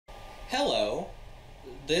Hello,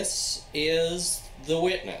 this is The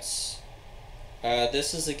Witness.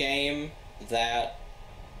 This is a game that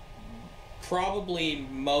probably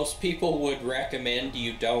most people would recommend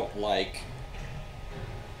you don't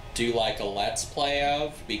do a let's play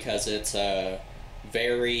of, because it's a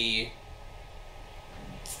very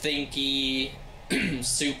thinky,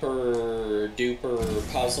 super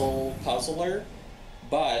duper puzzler.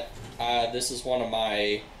 But this is one of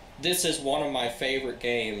my favorite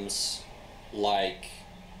games,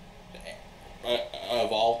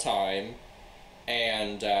 of all time,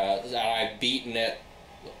 and I've beaten it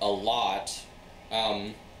a lot,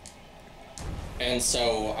 and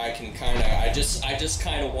so I can I just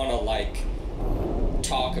kind of want to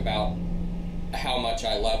talk about how much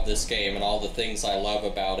I love this game and all the things I love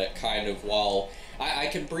about it, while I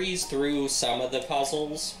can breeze through some of the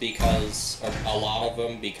puzzles, because a lot of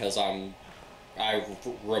them, because I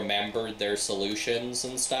remembered their solutions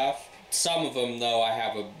and stuff. Some of them, though, I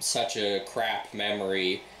have such a crap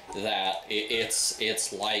memory that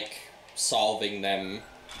it's like solving them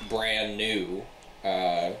brand new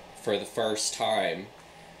for the first time,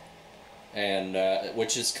 and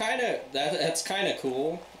which is that's kind of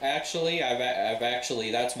cool. Actually, I've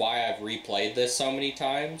actually, that's why I've replayed this so many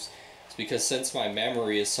times. It's because since my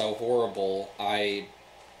memory is so horrible,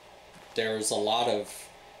 there's a lot of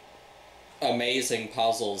amazing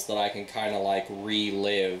puzzles that I can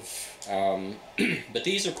relive. But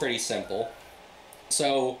these are pretty simple.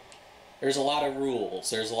 So there's a lot of rules.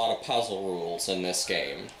 There's a lot of puzzle rules in this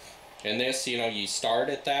game. In this, you start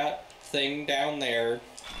at that thing down there,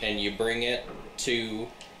 and you bring it to,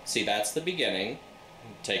 see, that's the beginning.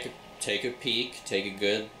 Take a peek, take a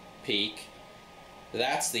good peek.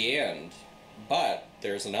 That's the end. But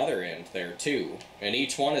there's another end there too, and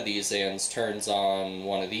each one of these ends turns on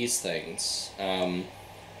one of these things. And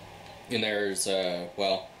there's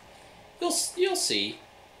well, you'll see.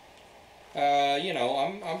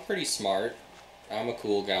 I'm pretty smart. I'm a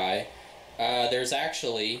cool guy. There's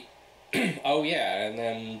actually, oh yeah, and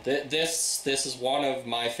then this is one of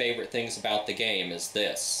my favorite things about the game, is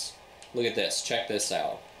this. Look at this. Check this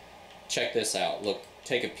out. Check this out. Look,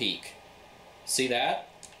 take a peek. See that?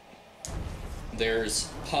 There's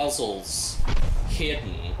puzzles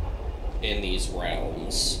hidden in these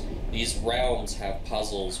realms. These realms have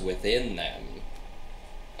puzzles within them.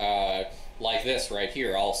 Like this right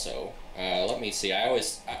here also. Let me see, I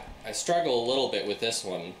struggle a little bit with this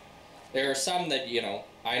one. There are some that,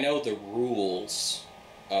 I know the rules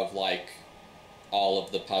of, all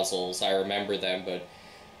of the puzzles. I remember them, but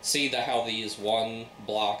see how these one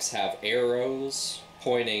blocks have arrows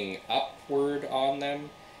pointing upward on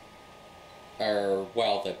them? Or,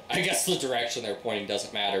 well, I guess the direction they're pointing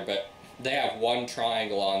doesn't matter, but they have one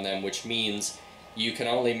triangle on them, which means you can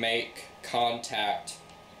only make contact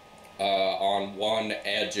on one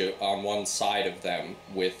edge, on one side of them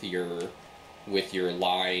with your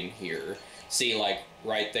line here. See,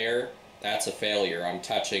 right there, that's a failure. I'm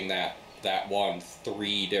touching that one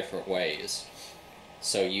 3 different ways.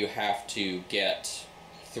 So you have to get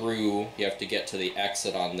through, you have to get to the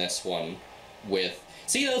exit on this one with,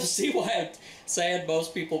 see why I'm saying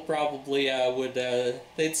most people probably would,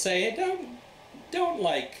 they'd say, don't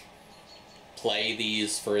play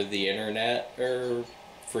these for the internet or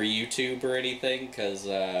for YouTube or anything, because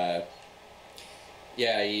yeah,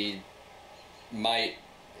 you might,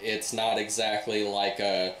 it's not exactly like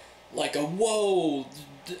a whoa,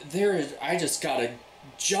 I just got a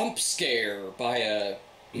jump scare by a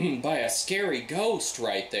by a scary ghost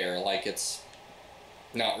right there. It's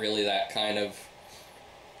not really that kind of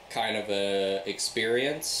a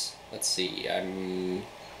experience. Let's see, I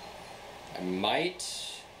might,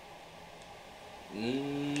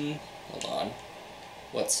 hold on,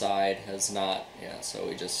 what side has not, yeah, so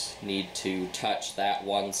we just need to touch that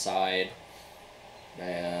one side,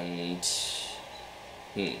 and,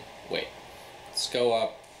 wait, let's go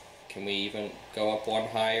up. Can we even go up one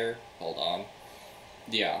higher? Hold on.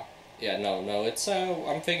 Yeah, no, it's,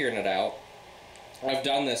 I'm figuring it out. I've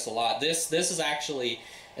done this a lot. This is actually,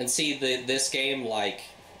 and see, this game,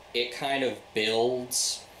 it kind of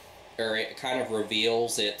builds, or it kind of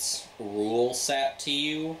reveals its rule set to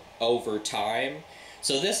you over time.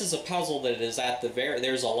 So this is a puzzle that is at the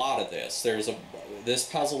there's a lot of this. This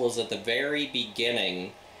puzzle is at the very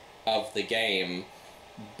beginning of the game,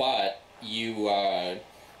 but you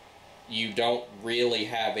don't really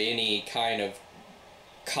have any kind of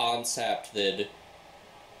concept that,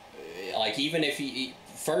 even if you,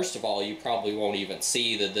 first of all, you probably won't even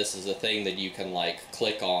see that this is a thing that you can,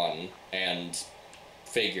 click on and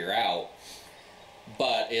figure out.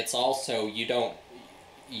 But it's also,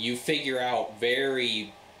 you figure out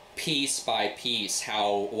very piece by piece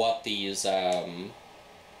what these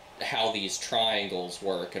how these triangles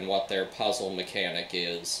work and what their puzzle mechanic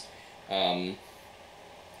is.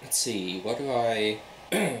 Let's see, what do I...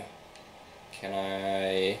 Can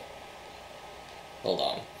I... Hold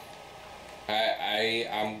on.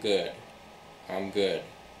 I'm good. I'm good.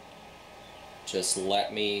 Just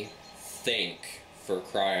let me think, for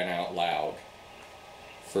crying out loud.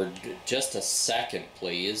 For just a second,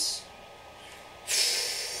 please.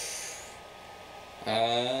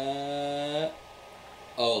 Oh,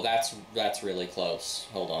 that's really close.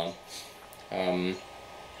 Hold on.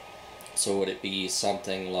 So would it be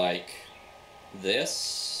something like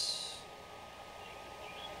this?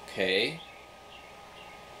 Okay.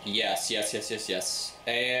 Yes.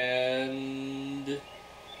 And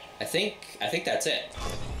I think that's it.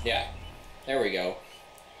 Yeah. There we go.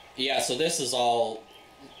 Yeah, so this is all...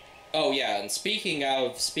 Oh yeah, and speaking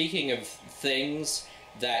of things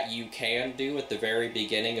that you can do at the very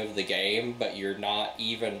beginning of the game, but you're not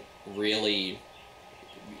even really...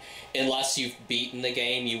 Unless you've beaten the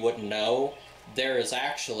game, you wouldn't know. There is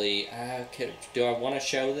actually... do I want to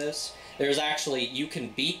show this? There's actually... You can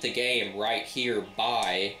beat the game right here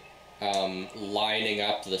by lining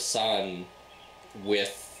up the sun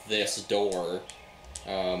with this door.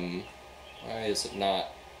 Why is it not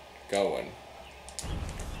going?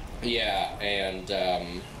 Yeah, and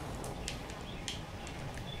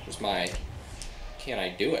where's my... Can't I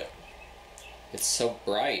do it? It's so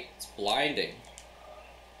bright. It's blinding.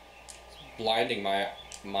 It's blinding my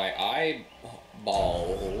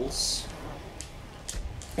eyeballs.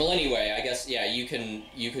 Well, anyway, I guess, yeah, you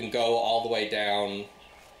can go all the way down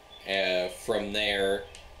from there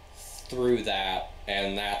through that,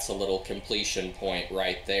 and that's a little completion point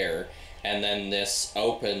right there. And then this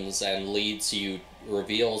opens and leads you,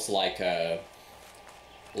 reveals like a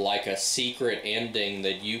secret ending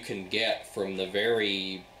that you can get from the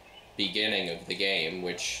very beginning of the game,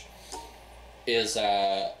 which is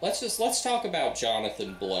let's talk about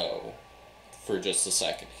Jonathan Blow for just a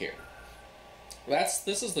second here.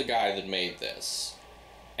 This is the guy that made this,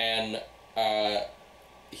 and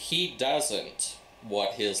he doesn't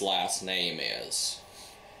what his last name is.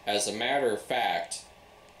 As a matter of fact,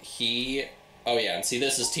 oh yeah, and see,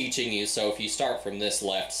 this is teaching you, so if you start from this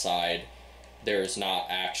left side, there's not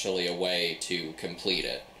actually a way to complete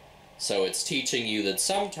it. So it's teaching you that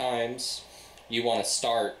sometimes you want to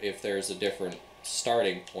start, if there's a different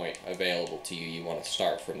starting point available to you, you want to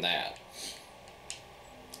start from that.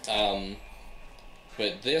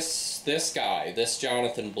 But this guy, this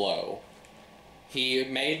Jonathan Blow, he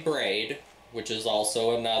made Braid, which is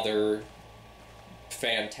also another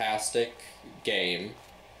fantastic game.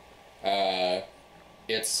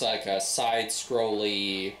 It's like a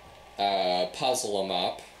side-scrolly puzzle 'em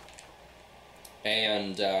up,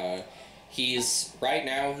 and right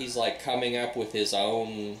now he's like coming up with his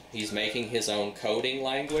own, he's making his own coding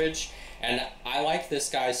language, and I like this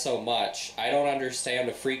guy so much. I don't understand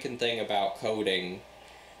a freaking thing about coding,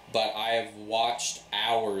 but I have watched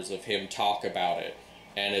hours of him talk about it,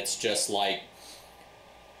 and it's just like,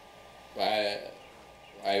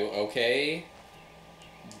 okay,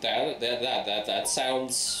 that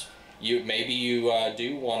sounds, maybe you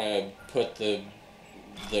do want to put the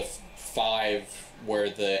 5 where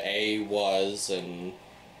the A was, and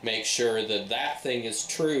make sure that that thing is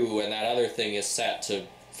true and that other thing is set to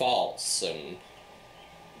false, and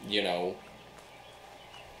you know.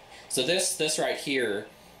 So this right here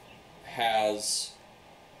has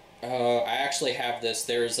I actually have this.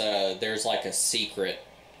 There's like a secret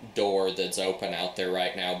door that's open out there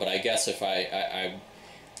right now, but I guess if I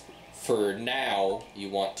for now you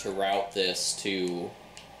want to route this to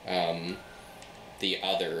the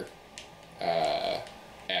other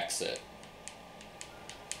exit,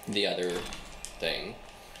 the other thing,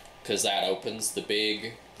 because that opens the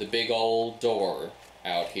big old door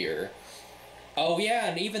out here. Oh yeah,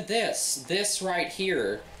 and even this right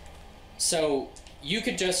here. So you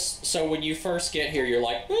could just, so when you first get here, you're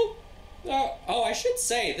like, oh, I should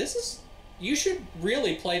say, you should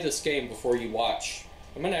really play this game before you watch.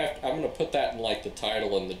 I'm gonna put that in like the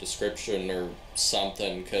title and the description or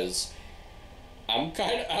something, because I'm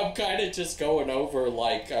kind of just going over,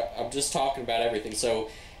 like, I'm just talking about everything. So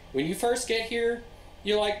when you first get here,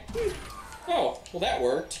 you're like, oh, well that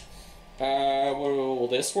worked. Well,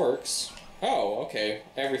 this works. Oh, okay,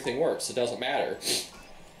 everything works. It doesn't matter.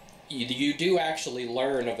 You do actually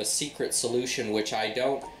learn of a secret solution, which I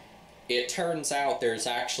don't... It turns out there's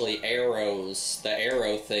actually arrows, the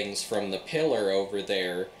arrow things from the pillar over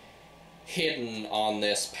there, hidden on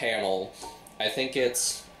this panel. I think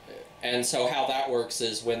it's... And so how that works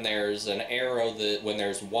is when there's an arrow, when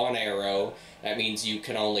there's one arrow, that means you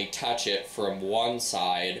can only touch it from one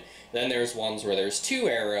side. Then there's ones where there's two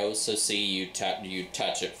arrows, so see, you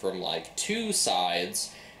touch it from like two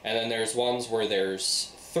sides. And then there's ones where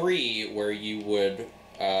there's three, where you would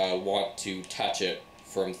want to touch it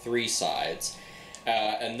from three sides.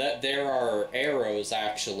 And that there are arrows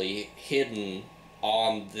actually hidden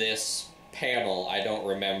on this panel. I don't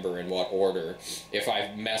remember in what order. If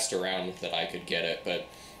I've messed around with it, I could get it, but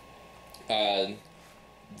I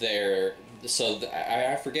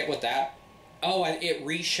forget what that... Oh, it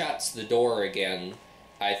reshuts the door again,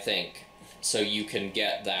 I think, so you can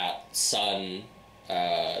get that sun,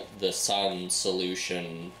 the sun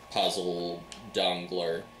solution puzzle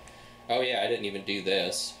dungler. Oh yeah, I didn't even do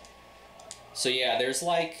this. So yeah, there's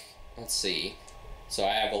like, let's see, so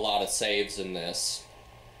I have a lot of saves in this.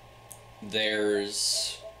 I'm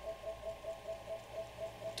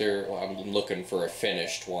looking for a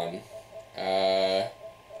finished one. Yeah,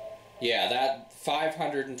 that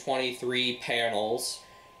 523 panels,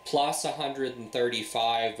 plus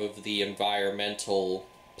 135 of the environmental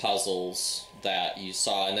puzzles that you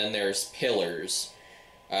saw, and then there's pillars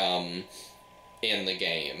in the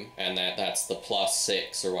game, and that's the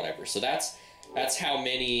 +6 or whatever. So that's how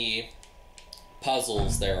many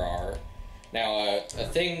puzzles there are. Now, a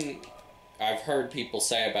thing I've heard people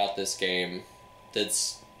say about this game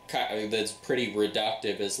that's pretty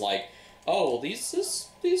reductive is like, oh, these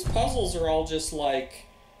puzzles are all just like,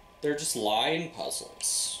 they're just line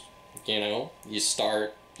puzzles. You know, you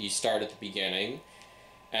start at the beginning,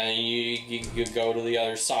 and you go to the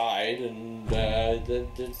other side, and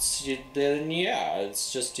then yeah,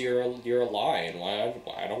 it's just you're a line.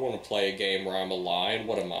 I don't want to play a game where I'm a line.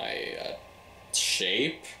 What am I,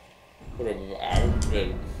 shape? I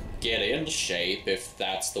would get into shape if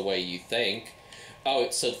that's the way you think.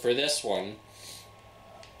 Oh, so for this one,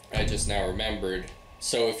 I just now remembered.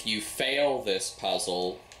 So if you fail this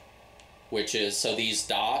puzzle, which is, so these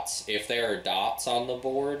dots, if there are dots on the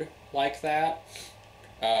board like that,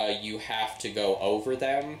 you have to go over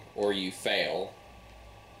them or you fail.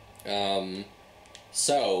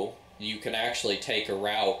 So you can actually take a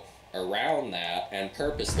route around that and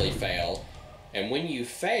purposely fail. And when you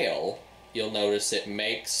fail, you'll notice it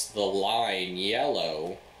makes the line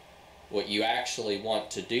yellow. What you actually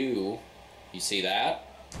want to do, you see that?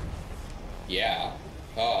 Yeah.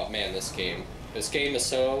 Oh man, this game is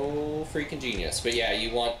so freaking genius. But yeah,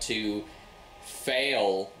 you want to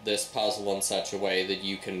fail this puzzle in such a way that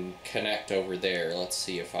you can connect over there. Let's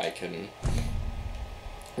see if I can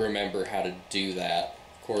remember how to do that.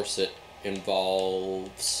 Of course, it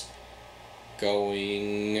involves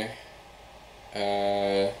going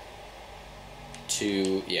to,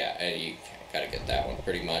 yeah, and you gotta get that one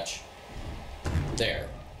pretty much there.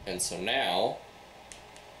 And so now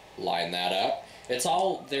line that up.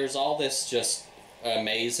 There's all this just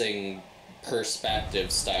amazing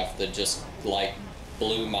perspective stuff that just like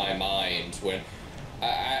blew my mind when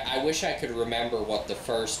I wish I could remember what the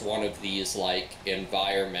first one of these like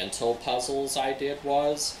environmental puzzles I did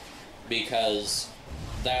was, because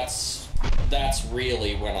that's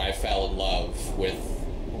really when I fell in love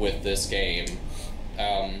with this game.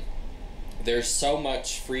 There's so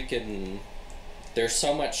much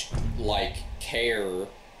like care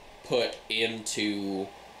put into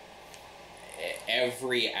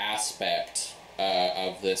every aspect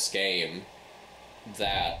of this game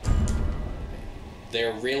that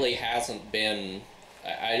there really hasn't been.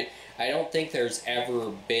 I don't think there's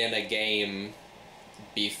ever been a game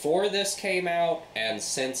before this came out and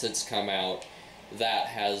since it's come out that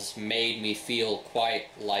has made me feel quite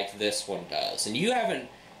like this one does. And you haven't.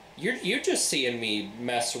 You're just seeing me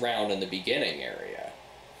mess around in the beginning area.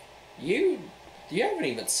 You haven't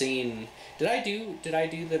even seen. Did I do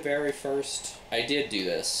the very first? I did do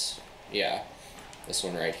this. Yeah, this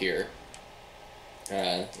one right here.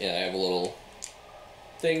 Yeah, I have a little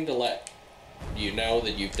thing to let you know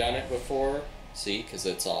that you've done it before. See, because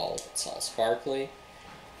it's all sparkly.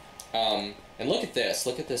 And look at this.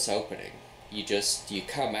 Look at this opening. You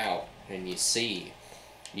come out and you see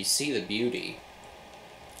the beauty.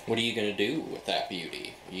 What are you gonna do with that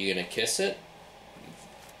beauty? Are you gonna kiss it?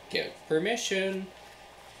 Give permission.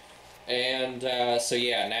 And so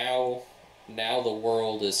yeah, now the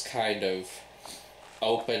world is kind of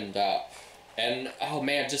opened up. And oh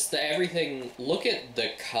man, just everything. Look at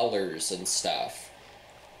the colors and stuff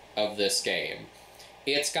of this game.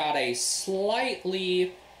 It's got a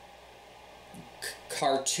slightly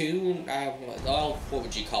cartoon, well, what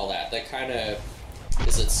would you call that? That kind of,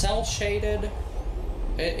 is it cel-shaded?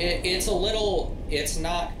 It's a little, it's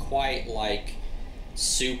not quite like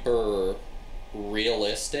super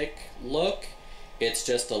realistic look. It's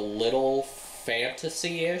just a little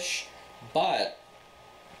fantasy-ish, but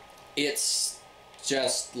it's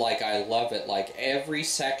just, like, I love it. Like, every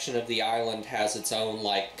section of the island has its own,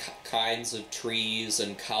 like, kinds of trees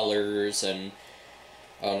and colors, and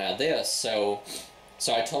oh, now this, so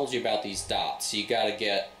I told you about these dots. You gotta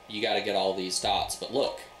get all these dots, but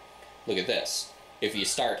look at this. If you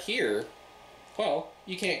start here, well,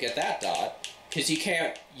 you can't get that dot, because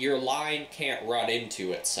your line can't run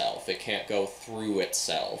into itself. It can't go through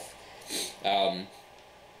itself.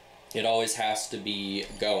 It always has to be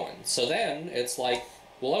going. So then, it's like,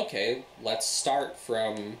 well, okay, let's start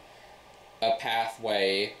from a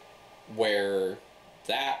pathway where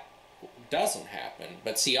that doesn't happen.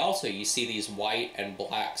 But see, also, you see these white and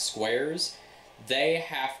black squares? They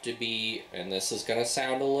have to be, and this is going to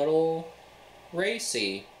sound a little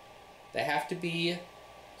racy, they have to be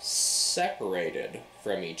separated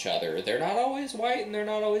from each other. They're not always white and they're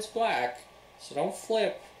not always black, so don't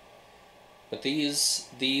flip. But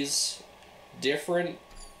these different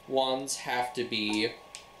ones have to be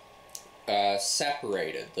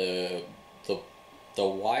separated. The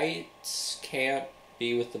whites can't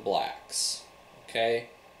be with the blacks. Okay?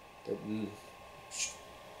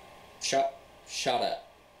 Shut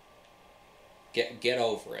up. Get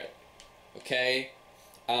over it. Okay?